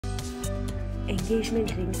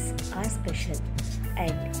engagement rings are special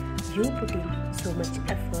and you put in so much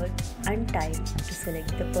effort and time to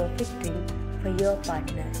select the perfect ring for your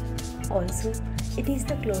partner. Also, it is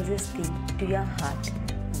the closest thing to your heart.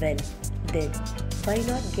 Well, then why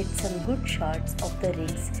not get some good shots of the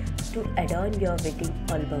rings to adorn your wedding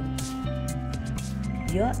album?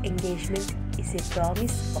 Your engagement is a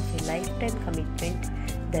promise of a lifetime commitment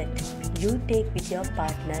that you take with your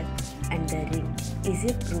partner, and the ring is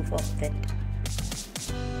a proof of that.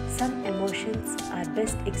 Some emotions are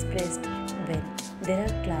best expressed when there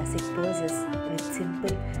are classic poses with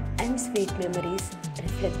simple and sweet memories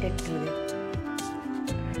reflected through them.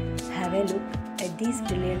 Have a look at these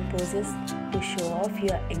brilliant poses to show off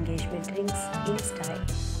your engagement rings in style.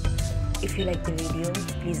 If you like the video,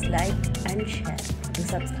 please like and share. Do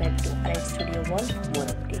subscribe to Alive Studio Wall for more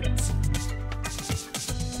updates.